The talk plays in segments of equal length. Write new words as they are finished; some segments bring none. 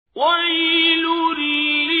ويل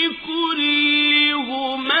لكل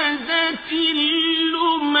همزة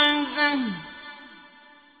لمزة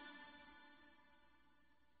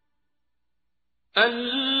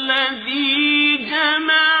الذي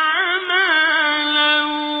جمع مالا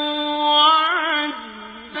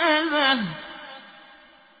وعدده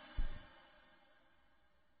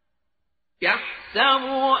يحسب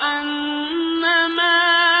أن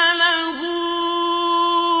ماله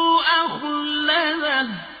أخلده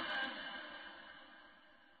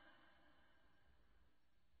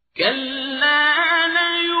كلا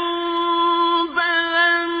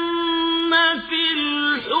لينبذن في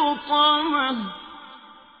الحطمة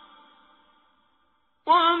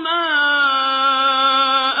وما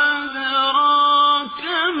أدراك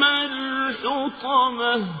ما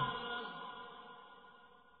الحطمة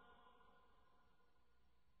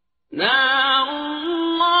نار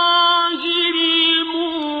الله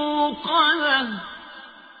الموقدة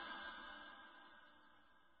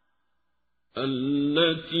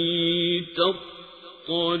التي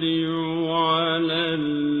تطلع على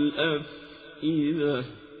الأفئدة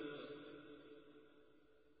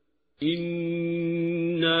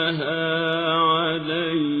إنها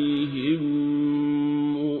عليهم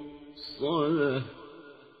مؤصدة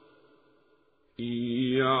في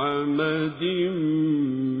عمد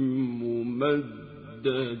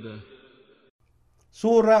ممددة.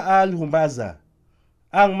 Sura Al-Humaza,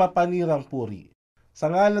 ang mapanirang puri. Sa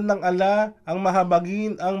ngalan ng ala, ang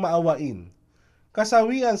mahabagin, ang maawain.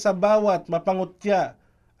 Kasawian sa bawat mapangutya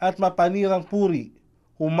at mapanirang puri,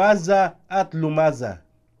 Humaza at Lumaza.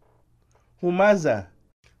 Humaza.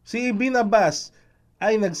 Si Ibn Abbas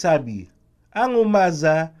ay nagsabi, ang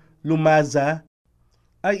Humaza, Lumaza,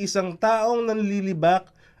 ay isang taong nanlilibak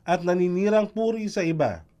at naninirang puri sa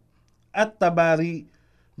iba. At Tabari,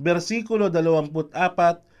 versikulo 24,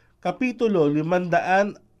 kapitulo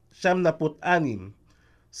 576.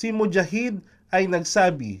 Si Mujahid ay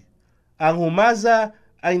nagsabi, ang Humaza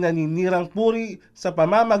ay naninirang puri sa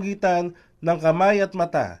pamamagitan ng kamay at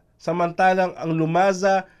mata, samantalang ang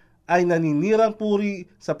Lumaza ay naninirang puri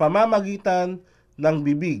sa pamamagitan ng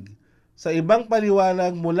bibig. Sa ibang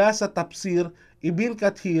paliwanag mula sa Tafsir Ibn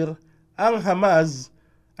Kathir, ang Hamaz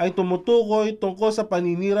ay tumutukoy tungkol sa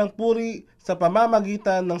paninirang puri sa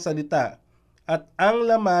pamamagitan ng salita, at ang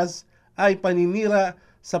Lamaz ay paninira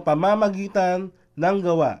sa pamamagitan ng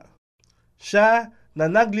gawa. Siya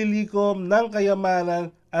na naglilikom ng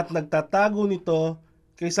kayamanan at nagtatago nito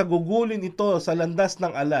kaysa gugulin ito sa landas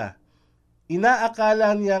ng ala.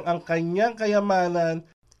 Inaakala niyang ang kanyang kayamanan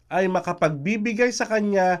ay makapagbibigay sa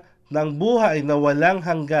kanya ng buhay na walang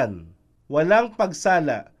hanggan, walang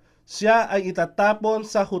pagsala. Siya ay itatapon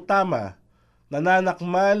sa hutama,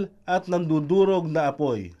 nananakmal at nandudurog na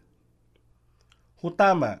apoy.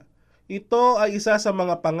 Hutama. Ito ay isa sa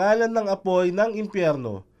mga pangalan ng apoy ng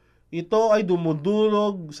impyerno. Ito ay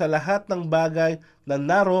dumudurog sa lahat ng bagay na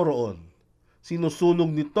naroroon.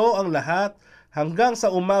 Sinusunog nito ang lahat hanggang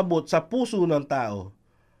sa umabot sa puso ng tao.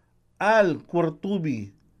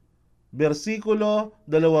 Al-Qurtubi, versikulo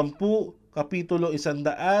 20, kapitulo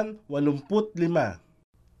 185.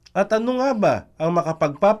 At ano nga ba ang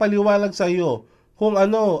makapagpapaliwalag sa iyo kung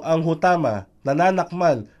ano ang hutama,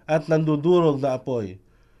 nananakmal at nandudurog na apoy?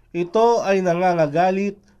 Ito ay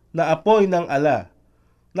nangangagalit na apoy ng ala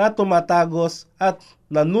na tumatagos at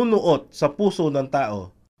nanunuot sa puso ng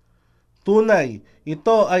tao. Tunay,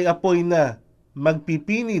 ito ay apoy na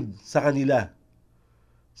magpipinid sa kanila,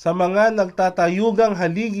 sa mga nagtatayugang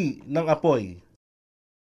haligi ng apoy.